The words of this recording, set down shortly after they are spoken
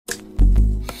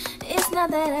Not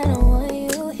that I don't want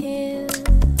you here.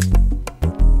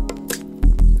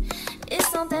 It's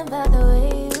something about the way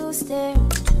you stare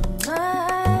into my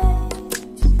eyes.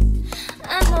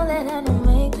 I know that I don't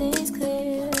make things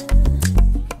clear.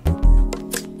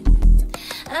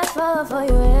 I fall for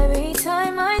you every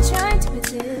time I try to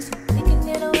resist. We can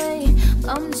get away.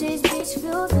 Come chase beach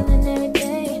views and then every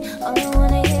day. All I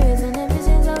wanna hear is an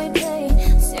episode that we play.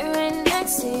 Sit right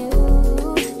next to you.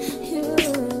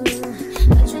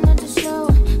 I try not to show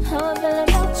how I feel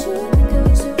about you. Think I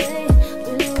wish away.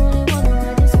 Really wanna,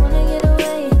 I just wanna get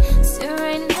away. Sit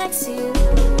right next to you.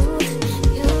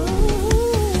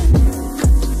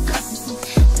 I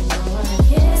don't wanna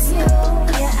kiss you.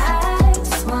 Yeah, I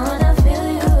just wanna feel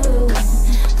you.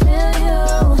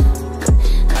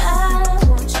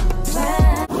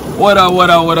 What up, what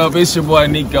up, what up? It's your boy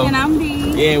Nico. And I'm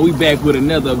B. Yeah, we back with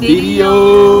another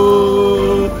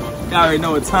video. Y'all already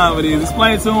know what time it is.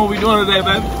 Explain to them what we doing today,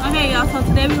 baby. Okay, y'all, so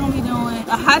today we're going to be doing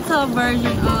a hot tub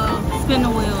version of Spin the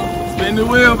Wheel. Spin the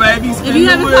wheel, baby. Spin if you the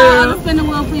haven't wheel. saw other Spin the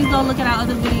Wheel, please go look at our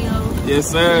other videos. Yes,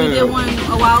 sir. We did one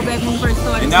a while back when we first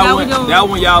started. And that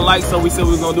one y'all liked, so we said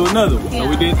we was going to do another one. Yeah. So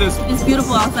we did this one. It's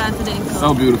beautiful outside today.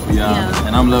 So beautiful, y'all. Yeah.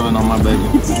 And I'm loving on my baby.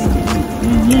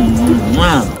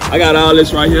 I got all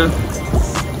this right here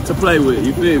to play with,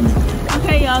 you feel me?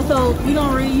 Okay, y'all, so we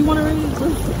gonna read. You wanna read?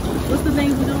 What's the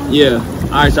things we're doing? Yeah.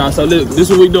 Alright, y'all, so this is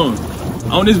what we're doing.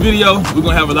 On this video, we're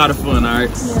gonna have a lot of fun, alright?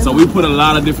 Yeah. So we put a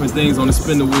lot of different things on the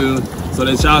spin the wheel so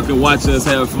that y'all can watch us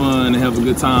have fun and have a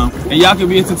good time. And y'all can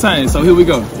be entertained. So here we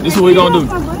go. This is what we're gonna do.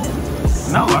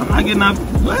 No, I'm not getting out.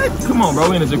 What? Come on, bro,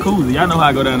 we in a jacuzzi. Y'all know how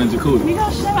I go down in a jacuzzi. We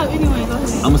gonna shut up anyway, go ahead.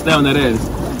 I'm gonna stay on that ass.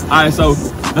 Alright, so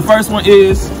the first one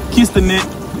is kiss the neck.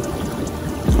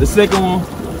 The second one,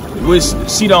 which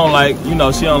she don't like, you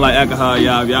know, she don't like alcohol,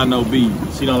 y'all. Y'all know B,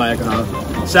 she don't like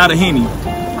alcohol. Shot of Henny.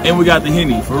 And we got the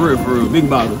Henny, for real, big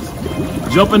bottles.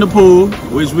 Jump in the pool,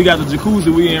 which we got the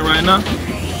jacuzzi we in right now.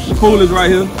 The pool is right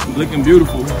here, looking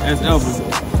beautiful as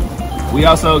ever. We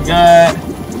also got,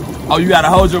 oh, you gotta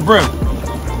hold your breath.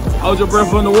 Hold your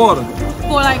breath in the water.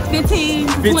 For like 15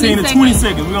 to 20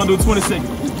 seconds. We're gonna do 20 seconds.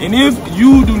 And if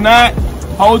you do not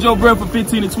hold your breath for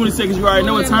 15 to 20 seconds, you already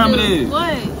know what time it is.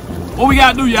 What? What we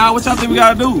gotta do, y'all? What y'all think we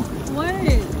gotta do? What?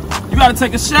 You gotta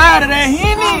take a shot of that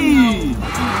Henny. You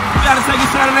gotta take a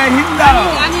shot of that Henny,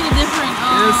 dog. I need a different.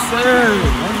 Yes, sir.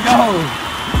 Let's go.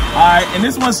 All right, and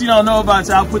this one she don't know about,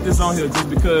 y'all. Put this on here just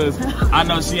because I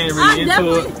know she ain't really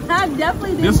into it. I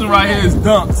definitely did. This one right here is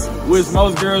dunks, which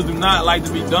most girls do not like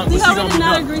to be dunked, but she gonna be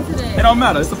dunked. Agree to that. It don't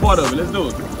matter. It's a part of it. Let's do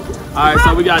it. All right,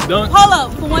 so we got dunks. Hold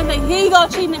up, for one thing, here you go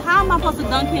cheating. How am I supposed to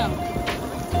dunk him?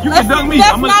 You can dunk me.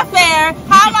 That's not fair.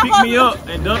 How am I pick supposed me up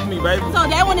and dunk me, baby. So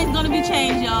that one is gonna be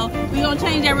changed, y'all. We gonna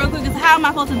change that real quick. Cause how am I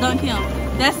supposed to dunk him?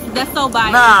 That's so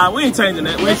biased. Nah, we ain't changing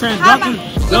that. We ain't changing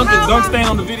dunk staying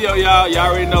on the video, y'all. Y'all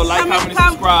already know. Like, comment,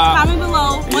 subscribe. Comment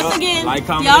below. Once again, like,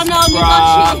 comment, y'all know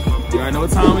subscribe. Nico cheat. You already know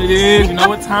what time it is. You know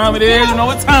what time it is. You know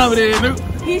what time it is.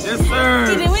 Yes, sir.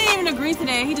 We didn't even agree to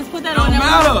that. He just put that on there. It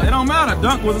don't matter. It don't matter.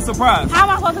 Dunk was a surprise. How am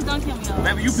I supposed to dunk him, y'all?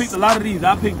 Baby, you picked a lot of these.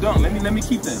 I picked dunk. Let me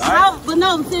keep that. All right? But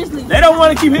no, seriously. They don't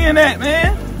want to keep hearing that,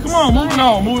 man. Come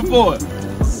on, moving forward.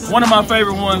 One of my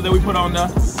favorite ones that we put on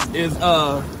there is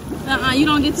you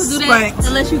don't get to do Spanked. That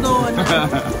unless you go on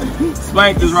there.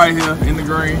 Spanked is right here in the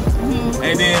green.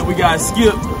 And then we got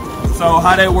skip. So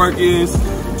how that work is,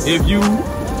 if you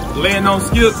land on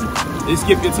skip, it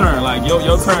skip your turn. Like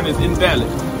your turn is invalid.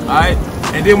 Alright?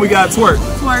 And then we got twerk.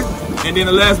 And then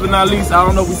the last but not least, I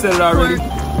don't know if we said it already.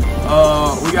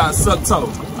 We got suck toe.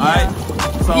 Alright?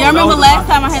 So yeah, I remember last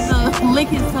time I had to lick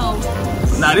his toe.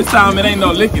 Nah, this time it ain't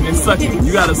no licking, it's sucking.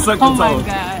 You gotta suck your toe. Oh my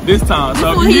God. This time. This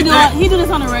so what he do this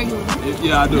on a regular.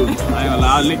 Yeah, I do. I ain't gonna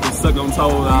lie, I lick and suck on toes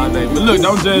all day. But look,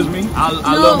 don't judge me. I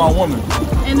love my woman.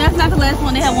 And that's not the last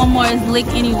one. They have one more, is lick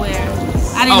anywhere.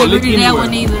 I didn't agree to that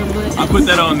one either, but I put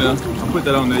that on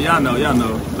there. Y'all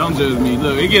know. Don't judge me.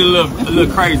 Look, it get a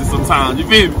little crazy sometimes. You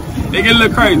feel me? They get a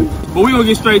little crazy. But we gonna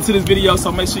get straight to this video,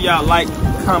 so make sure y'all like,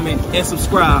 comment, and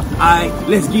subscribe. Alright,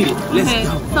 let's get it. Let's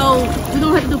go. So we're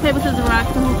gonna have to do paper, scissors, rock.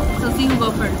 So see who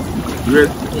go first. You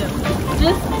ready? Yeah.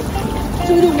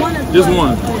 Should we do one or two? Just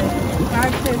one.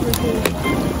 Alright,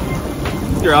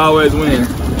 Girl always wins.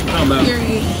 Come on,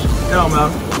 period. Come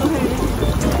on. Okay.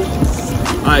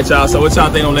 Alright, y'all. So what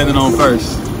y'all think I'm landing on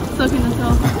first? Sucking the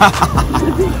toe.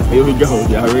 Here we go.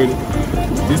 Y'all ready?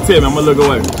 Just tell me. I'm gonna look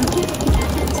away.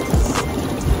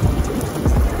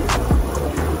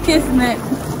 Kiss neck.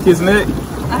 Kiss neck?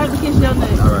 I have to kiss your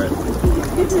neck. Alright.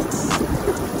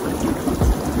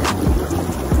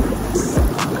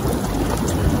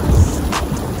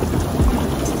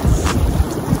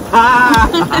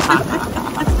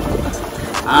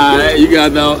 I Alright, you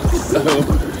got though.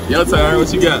 Your turn,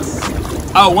 what you got?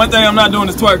 Oh, one thing I'm not doing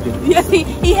is twerking. Yes,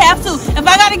 he have to. If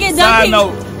I gotta get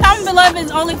dunked, comment below if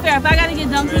it's only fair. If I gotta get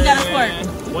dunked, he gotta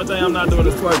twerk. One thing I'm not doing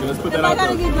is twerking. Let's put that out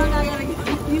there. If I gotta get dunked, I gotta get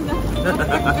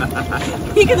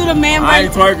He can do the man version. I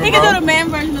ain't twerking, He can do the man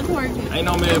version of twerking. Ain't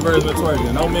no man version of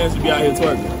twerking. No man should be out here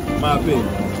twerking. In my opinion.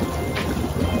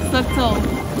 Suck toe.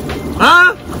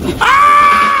 Huh?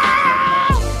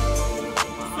 Ah!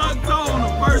 Suck toe on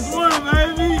the first one,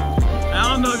 baby. I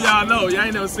don't know if y'all know. Y'all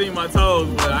ain't never seen my toes,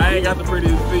 but I ain't got the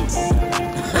prettiest feet.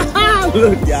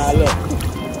 Look, y'all, look.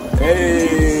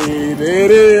 Hey, there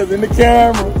it is in the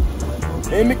camera.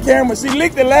 In the camera. She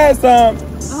licked it last time.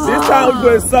 This time we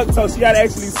put a suck toe. She gotta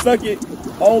actually suck it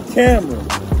on camera.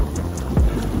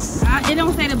 It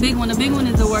don't say the big one. The big one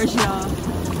is the worst, y'all.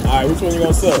 Alright, which one you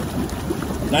gonna suck?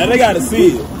 Now they gotta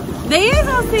see it. They is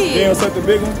gonna see it. They don't suck the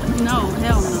big one? No,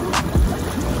 hell no.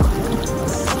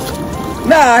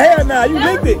 Nah, hell nah. You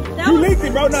licked it. You licked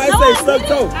it, bro. Nah, it say suck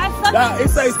toe. Nah, it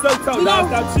say suck toe. Nah,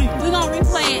 stop cheating. We gonna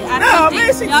replay it. Nah,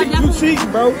 man, she cheating. You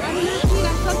cheating, bro.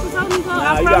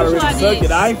 Nah, you gotta really suck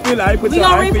it. I ain't feel it. I ain't put your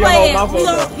whole mouth on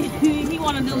there. He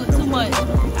wanna do it too much.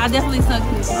 I definitely sucked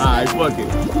it. Alright, fuck it.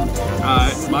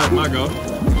 Alright, my go.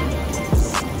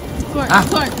 Twerk.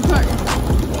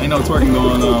 Ain't no twerking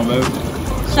going on, baby.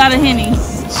 Shot of Henny.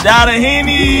 Shot of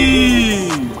Henny!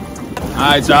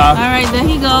 Alright, y'all. Alright, there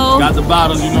he goes. Got the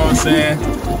bottles, you know what I'm saying?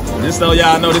 Just so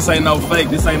y'all know this ain't no fake,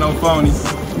 this ain't no phony.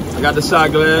 I got the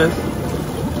shot glass.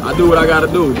 I do what I gotta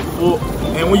do.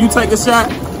 And when you take a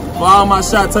shot, for all my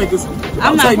shot takers,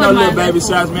 don't take no little baby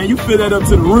shots, man. You fill that up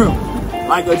to the rim.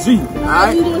 Like a G,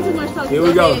 alright? You doing too much talking. Here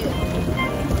we go.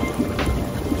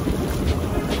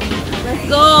 Let's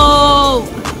go.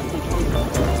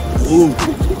 Ooh.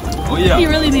 Oh yeah. He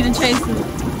really need to chase it.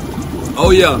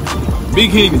 Oh yeah.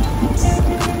 Big Henny.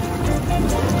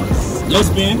 Yo,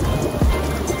 spin.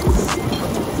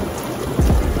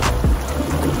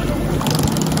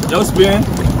 Yo, spin.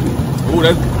 Ooh,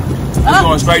 that's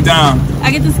going straight down.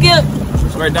 I get to skip.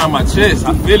 Straight down my chest.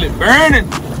 I feel it burning.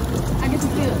 I get to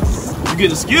skip. You get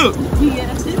to skip. Yeah,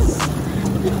 that's it.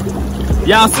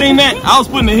 Y'all seen that? I was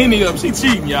putting the Henny up. She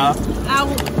cheating, y'all. I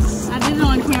did it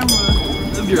on camera.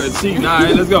 This girl cheating. All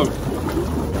right, let's go.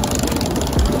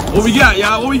 What we got,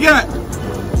 y'all? What we got?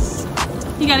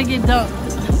 He gotta get dunked.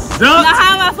 Dunked? Now,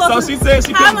 how am I supposed so she said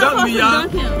she couldn't dunk me, y'all.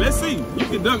 Dunk Let's see. You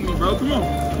can dunk me, bro. Come on.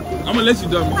 I'm gonna let you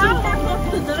dunk me, too. How am I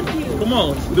supposed to dunk you? Come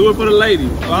on. Do it for the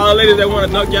ladies. For all the ladies that want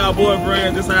to dunk y'all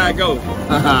boyfriend, this is how it go.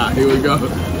 Here we go.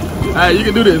 Hey, you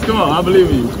can do this. Come on. I believe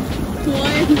in you. 1,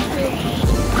 2.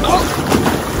 Oh.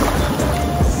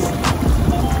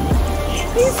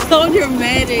 He's so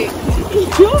dramatic.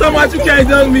 Talking about you can't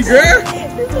dunk me, girl.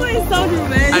 This boy is so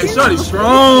dramatic. Hey, shorty,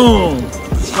 strong.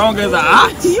 Strong as an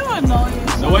ox. You're annoying.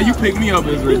 The way you pick me up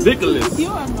is ridiculous.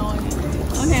 You're annoying.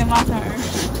 Okay, my turn.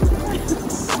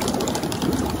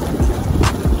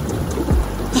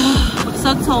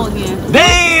 Suck toe again.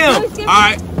 Damn!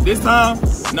 Alright, this time,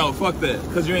 no, fuck that.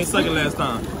 Because you ain't sucking last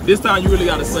time. This time, you really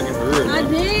got to suck it for real. I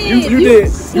did. You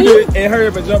did. You did. And hurry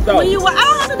up and jumped out. I don't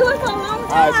have to do it so long.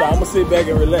 Alright, so I'm going to sit back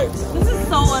and relax. This is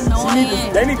so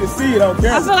annoying. They need to see it on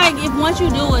camera. I feel like if once you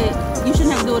do it, you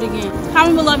shouldn't have to do it again.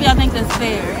 Comment below if y'all think that's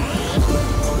fair.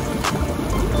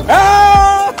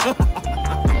 Ah!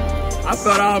 I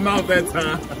thought I was out that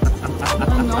time.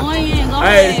 Annoying. Go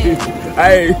ahead.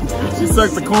 Hey, she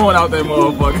sucked the corn out that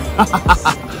motherfucker.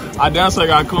 I damn sure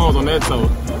got corns on that toe.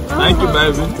 Thank you,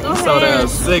 baby. Go So ahead. damn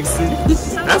sexy.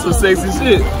 That's some sexy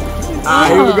shit.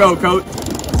 Alright, here we go, coach.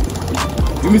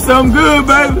 Give me something good,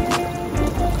 baby.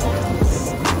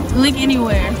 Lick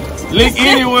anywhere. Lick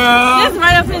anywhere. That's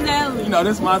right up his alley. You know,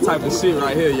 this is my type of shit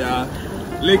right here, y'all.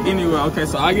 Lick anywhere. Okay,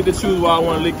 so I get to choose where I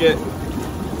want to lick at.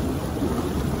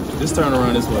 Just turn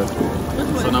around this way.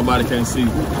 So nobody can see.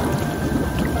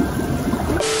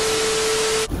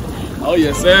 Oh,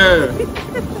 yes, sir.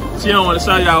 She don't want to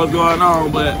show y'all what's going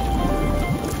on, but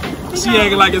she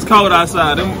acting like it's cold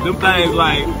outside. Them things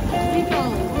like, Nico,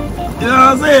 you know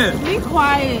what I'm saying? be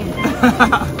quiet.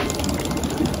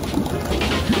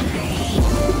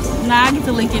 Nah, I get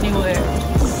to lick anywhere.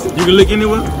 You can lick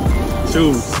anywhere?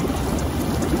 Choose.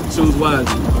 Choose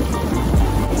wisely.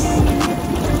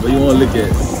 Where you want to lick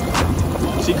at?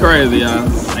 She crazy, y'all.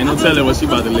 Ain't no telling what she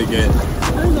about to lick at.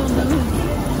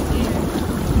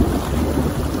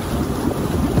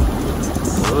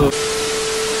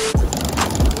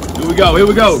 Here we go, here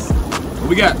we go. What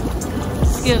we got?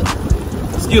 Skip.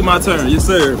 Skip my turn, yes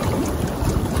sir.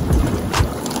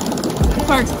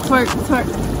 Twerk, twerk, twerk.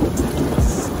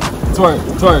 Twerk,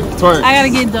 twerk, twerk. I gotta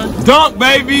get dunked. Dunk,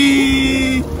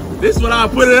 baby! This is what I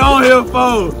put it on here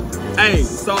for. Hey,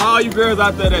 so all you girls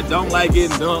out there that don't like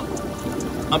getting dunked,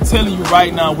 I'm telling you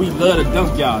right now, we love to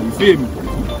dunk y'all. You feel me?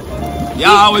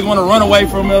 Y'all always want to run away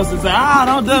from us and say,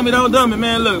 don't dump me, don't dump me.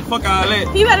 Man, look, fuck all that.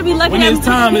 He better be lucky. When it's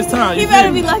time, it's time. He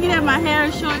better be lucky that my hair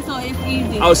is short, so it's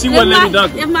easy. Oh, she wouldn't let me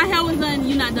dunk her. If my hair was done,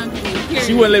 you're not dunking me. Period.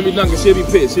 She wouldn't let me dunk her. She'll be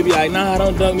pissed. She'll be like, nah,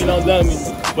 don't dunk me, don't dunk me.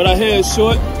 But her hair is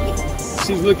short.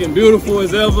 She's looking beautiful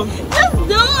as ever. Just do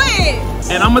it.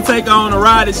 And I'm going to take her on a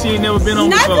ride that she ain't never been on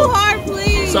not before. Not too hard,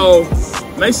 please. So,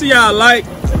 make sure y'all like.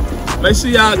 Make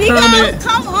sure y'all comment.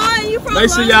 Come on, you make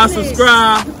sure y'all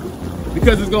subscribe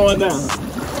because it's going down.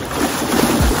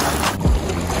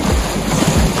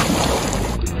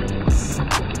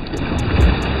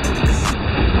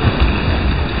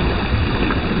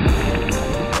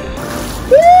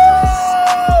 Woo!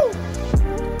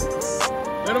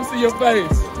 Let them see your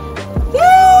face. Woo!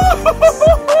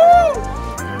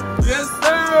 Yes,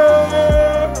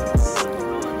 sir.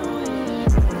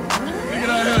 Look at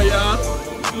her hair, y'all.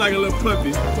 Like a little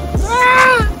puppy.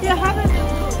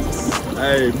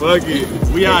 Hey, fuck it.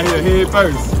 We out here head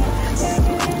first.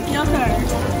 Your turn.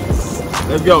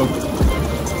 Let's go.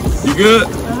 You good?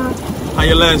 How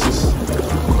your lashes?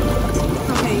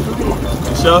 Okay.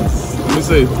 You sure? Let me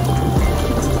see.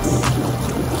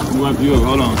 Let me wipe you up.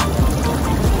 Hold on.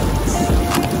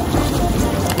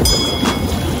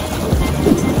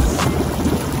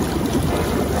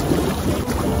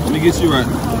 Let me get you right.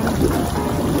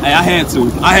 Hey, I had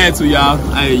to, y'all.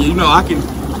 Hey, you know, I can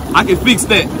fix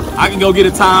that. I can go get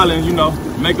a towel and, you know,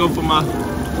 make up for my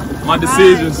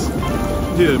decisions.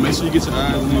 Here, make sure you get your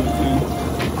eyes and everything.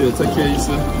 Here, take care of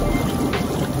yourself.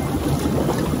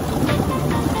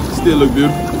 Still look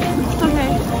beautiful. Okay.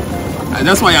 Hey,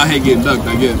 that's why y'all hate getting dunked,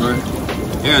 I guess, right?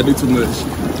 You gotta do too much.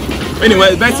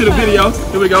 Anyway, back to the video.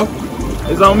 Here we go.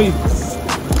 It's on me.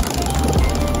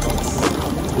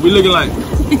 What we looking like?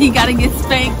 You gotta get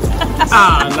spanked.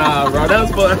 Nah, bro. That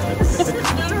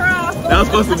was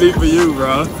supposed to be for you,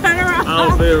 bro. Turn around. I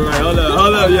don't feel right. Hold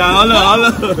up, y'all.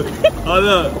 Hold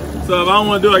up. So if I don't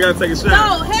want to do it, I gotta take a shot.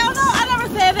 No, hell no. I never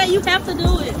said that. You have to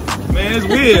do it. Man, it's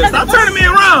weird. Stop turning me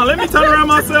around. Let me turn around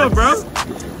myself, bro. All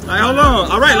right, hold on.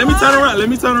 All right, let me turn around. Let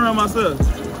me turn around myself.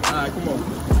 All right, come on.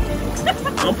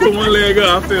 I'm putting one leg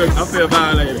up. I feel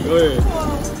violated. Go ahead.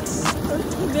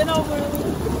 Bend over.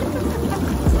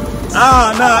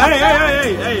 Ah, no,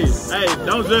 hey,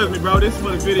 don't judge me, bro. This is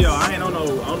for the video. I ain't on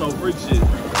no freak shit.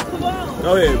 Come on.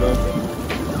 Go ahead, bro.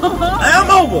 Hey,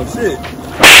 I'm over, shit.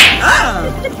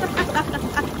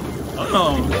 Hold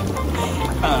on.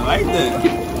 I like that.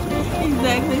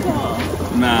 Exactly, come on.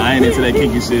 Nah, I ain't into that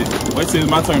kinky shit. Wait till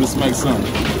it's my turn to smack something.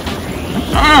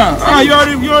 You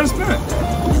already spent.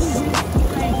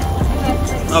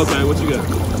 Okay, what you got?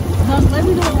 Let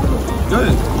me do it. Go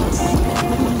ahead.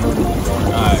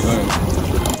 Alright, go ahead.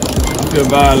 I feel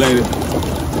violated.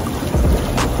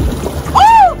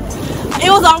 Woo!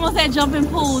 It was almost at jumping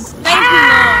pools.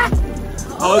 Thank you,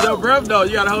 Lord. Hold your breath, though.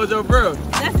 You gotta hold your breath.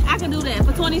 I can do that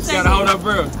for 20 seconds. You gotta hold your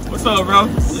breath. What's up, bro?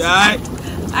 You alright?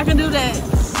 I can do that.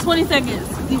 20 seconds.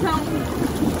 You count?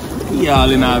 He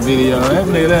all in our video. That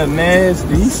nigga, that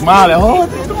nasty. He smiling hard.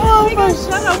 Shut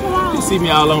up, come on. You see me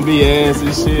all on BS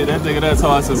and shit. That nigga, that's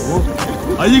hard. I said,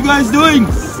 what are you guys doing?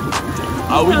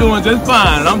 Oh, we doing just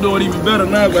fine. I'm doing even better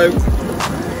now, baby.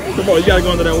 Come on, you gotta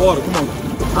go under that water. Come on.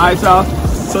 All right, y'all.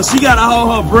 So she gotta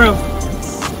hold her breath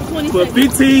for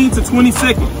 15 to 20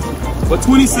 seconds. But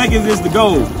 20 seconds is the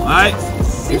goal, all right?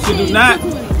 If she do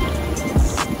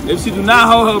not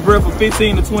hold her breath for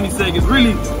 15 to 20 seconds,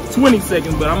 really 20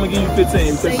 seconds, but I'm gonna give you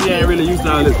 15 because she ain't really used to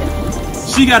all this.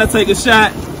 She gotta take a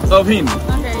shot of Henny.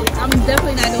 Okay, I'm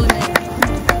definitely not doing that.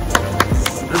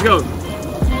 Let's go.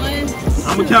 1.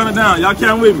 I'm gonna count it down. Y'all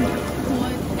count with me.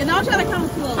 1. And I'm trying to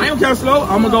count slow. I ain't gonna count slow.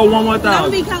 I'm gonna go 1 1,000. I'm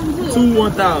gonna be counting 2. 2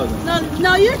 1,000.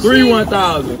 No, you're 3 cheating.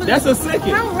 1,000. That's a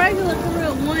second. Count regular for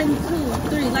real. 1, 2,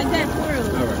 3. Like that for real.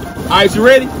 All right, you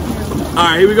ready? All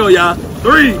right, here we go, y'all.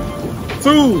 3,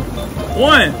 2,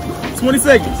 1. 20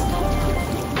 seconds.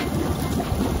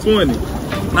 20,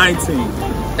 19,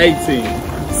 18,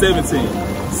 17,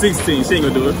 16. She ain't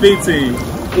gonna do it. 15,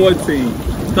 14,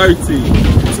 13,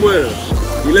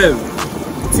 12, 11,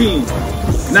 10,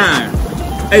 9,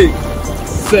 8,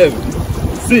 7,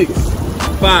 6,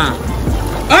 5.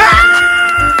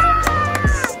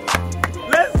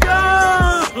 Let's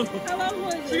go!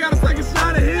 She got a second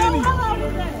shot at Henny.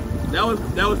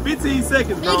 That was 15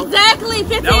 seconds, bro. Exactly,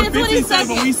 15 that was to 20 seconds.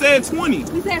 But we said 20.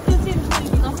 We said 15 to 20.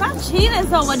 So stop cheating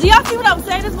so much. Do y'all see what I'm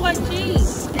saying? This boy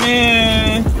cheats.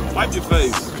 Man, wipe your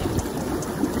face.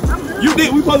 I'm good. You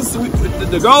did. We supposed to.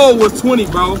 The goal was 20,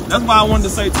 bro. That's why I wanted to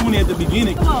say 20 at the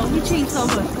beginning. Come on, we cheat so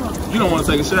much. Come on. You don't want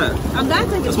to take a shot. I'm not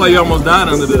taking. That's why you almost died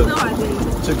under the. No, I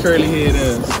didn't. Your curly head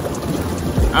ass.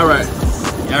 All right,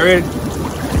 y'all ready?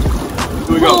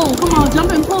 Here we go. Pool, come on,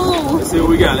 jump in pool. Let's see what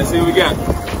we got. Let's see what we got.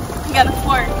 You gotta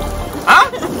twerk. Huh?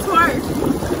 Twerk.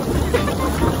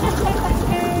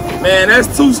 Man, that's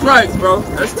 2 strikes, bro.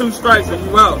 That's 2 strikes and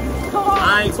you out. Come on.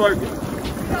 I ain't twerking.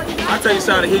 I take a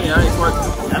shot at hitting. I ain't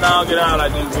twerking. And I don't get out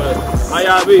like this, but how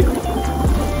y'all be? You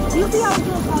see how it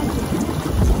feels like?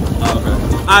 Okay.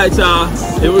 All right, y'all.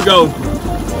 Here we go.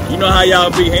 You know how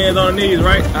y'all be, hands on the knees,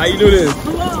 right? How you do this?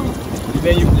 Come on.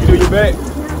 Then you do your back.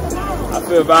 I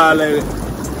feel violated. 1,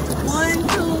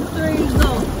 2, 3,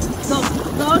 go.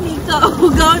 Go, Nico.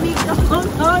 Go, Nico.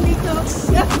 Go, Nico.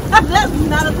 That's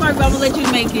not a twerk, but I'm gonna let you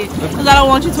make it. Because I don't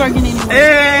want you twerking anymore.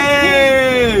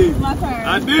 Hey! It's my turn.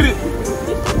 I did it.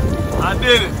 I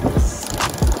did it.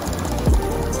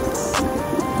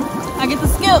 I get to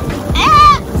skip.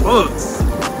 Ah! Look.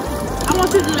 I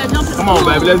want you to do that jump in Come the on, pool.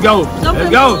 baby. Let's go. Jump Let's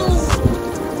in go. the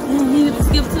pool. You get to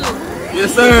skip too.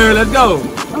 Yes, sir. Let's go.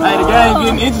 Hey, the game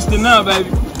getting interesting now, baby.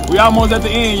 We almost at the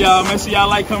end, y'all. Make sure y'all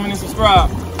like, comment, and subscribe.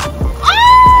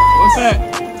 What's that?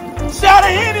 Shout out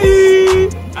Henny!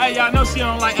 Hey, y'all know she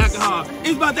don't like alcohol.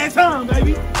 It's about that time,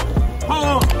 baby. Hold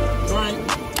on. Drink.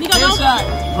 Nico, go. Shot.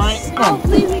 Drink. Come Oh, on.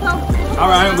 please, Nico. All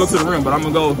right, I ain't gonna go to the rim, but I'm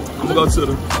gonna go to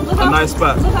the a nice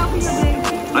spot. Look out for your baby.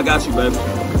 I got you, baby.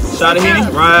 Shot of Henny,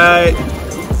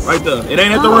 right there. It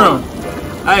ain't at the rim.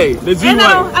 Hey, the G way. And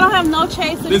I don't have no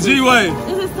chaser. The G way.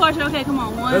 This is torture. Okay, come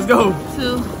on. 1, Let's go.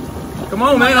 2. Come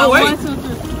on, man. Don't wait. 1, 2,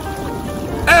 3.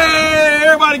 Hey,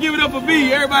 everybody give it up for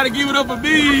B. Everybody give it up for B.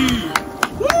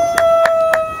 Woo!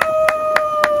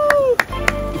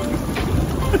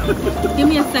 Give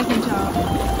me a second, y'all.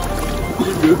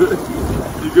 You good?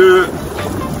 You good?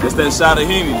 That's that shot of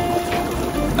Henny.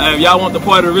 Hey, if y'all want the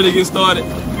party to really get started,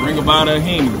 bring a bottle of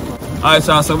Henny. All right,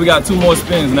 y'all, so we got 2 more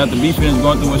spins, and after B spins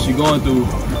going through what she's going through,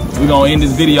 we're going to end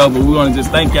this video, but we're going to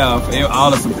just thank y'all for all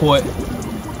the support,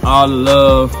 all the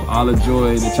love, all the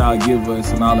joy that y'all give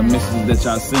us, and all the messages that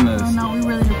y'all send us. I know, we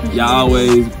really appreciate it. Y'all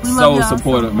always so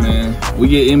supportive, man. We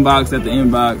get inbox after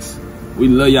inbox. We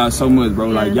love y'all so much, bro.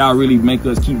 Like, y'all really make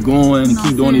us keep going and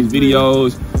keep doing these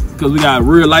videos, because we got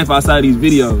real life outside these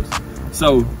videos.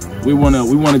 So we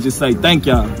wanna just say thank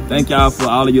y'all. Thank y'all for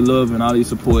all of your love and all of your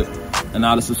support and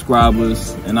all the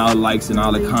subscribers and all the likes and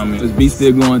all the comments. B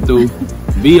still going through.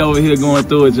 B over here going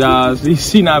through it, y'all.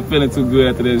 She not feeling too good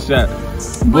after that shot.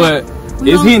 But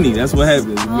it's Henny. That's what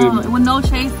happens. With no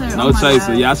chaser. No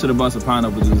chaser. Yeah, I should have bought some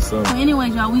pineapple juice. So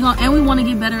anyways, y'all, we want to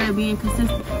get better at being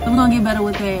consistent. So we're gonna get better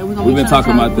with that. We've been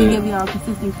talking about that. Give y'all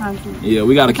consistent content. Yeah,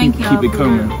 we gotta keep it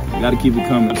coming. We gotta keep it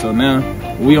coming. So now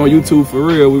we on YouTube for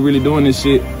real. We really doing this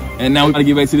shit. And now we gotta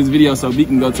get back to this video so B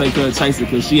can go take her a chaser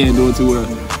because she ain't doing too well.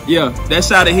 Yeah, that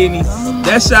shot of Henny.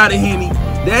 That shot of Henny.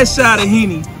 That shot of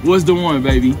Henny was the one,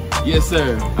 baby. Yes,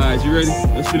 sir. All right, you ready?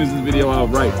 Let's finish this video out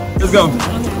right. Let's go.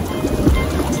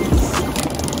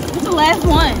 What's the last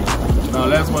one? No,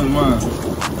 last one's mine.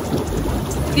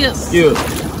 Skip. Skip.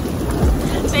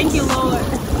 Thank you, Lord.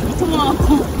 Come on.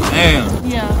 Damn.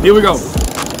 Yeah. Here we go.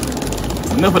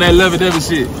 Enough of that lovey-dovey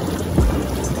shit.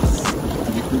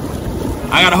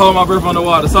 I gotta hold my breath on the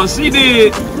water. So she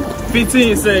did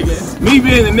 15 seconds. Me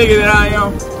being the nigga that I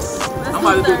am, I'm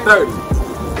about to do 30.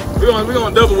 We're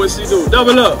gonna double what she do.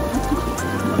 Double up.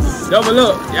 Double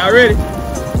up. Y'all ready?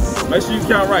 Make sure you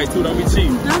count right too. Don't be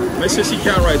cheating. Make sure she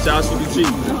count right, y'all. She be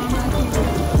cheating. Come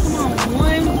on.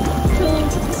 1, 2,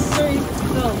 3,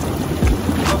 go.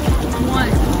 1,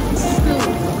 2,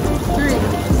 3,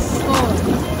 4,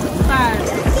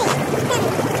 5.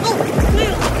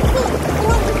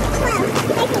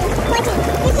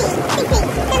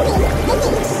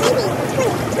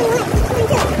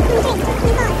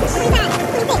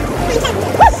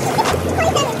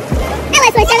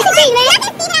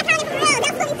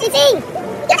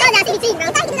 17, bro.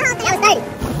 That was 30.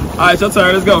 All right, it's your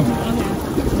turn. Let's go.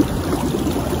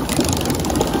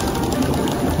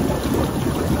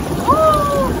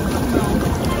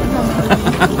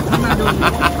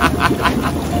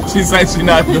 She said she's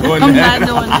not doing that. I'm not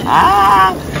doing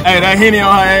that. Hey, that Henny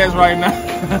on her ass right now.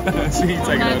 She ain't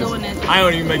taking not that. doing that. I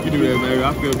don't even make you do that, baby.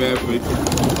 I feel bad for you.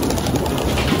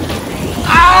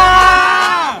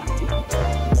 Ah!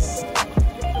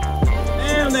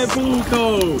 Damn, that pool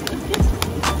cold.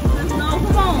 No,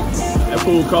 come on. That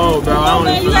pool cold, bro. I don't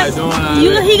even feel like doing all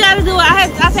that. He gotta do it.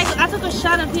 I took a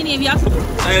shot of Henny. If y'all took,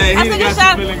 Hey, that Henny got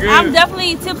you feeling good. I'm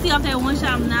definitely tipsy off that one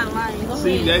shot. I'm not lying. Go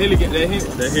See, ahead.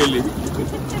 that Henny.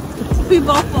 We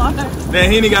both are. That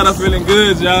Henny got her feeling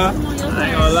good, y'all. I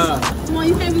ain't gonna lie. Come on,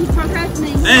 you can't be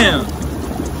procrastinating. Damn.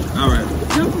 All right.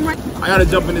 Jump from right. I gotta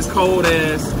jump in this cold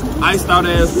ass, iced out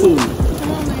ass pool.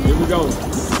 Come on, man. Here we go.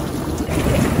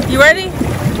 You ready?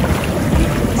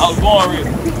 I was born ready.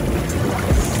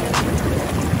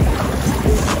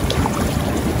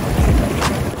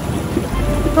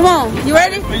 Come on, you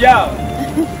ready? For y'all.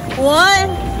 1,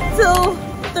 2,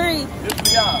 3. This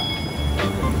for y'all.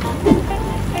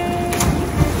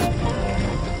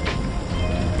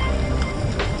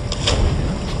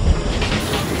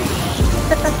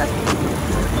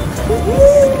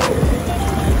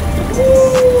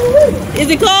 Is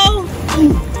it cold?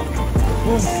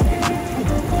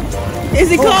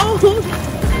 Is it cold?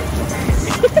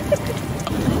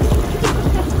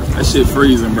 That shit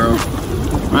freezing, bro.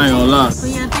 I ain't gonna lie. So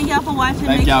yeah, thank y'all for watching.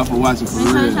 Thank y'all for watching for Make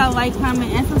sure real. y'all like,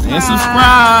 comment, and subscribe.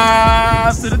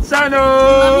 And subscribe to the channel.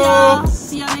 Love y'all.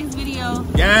 See y'all next video.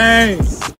 Gang.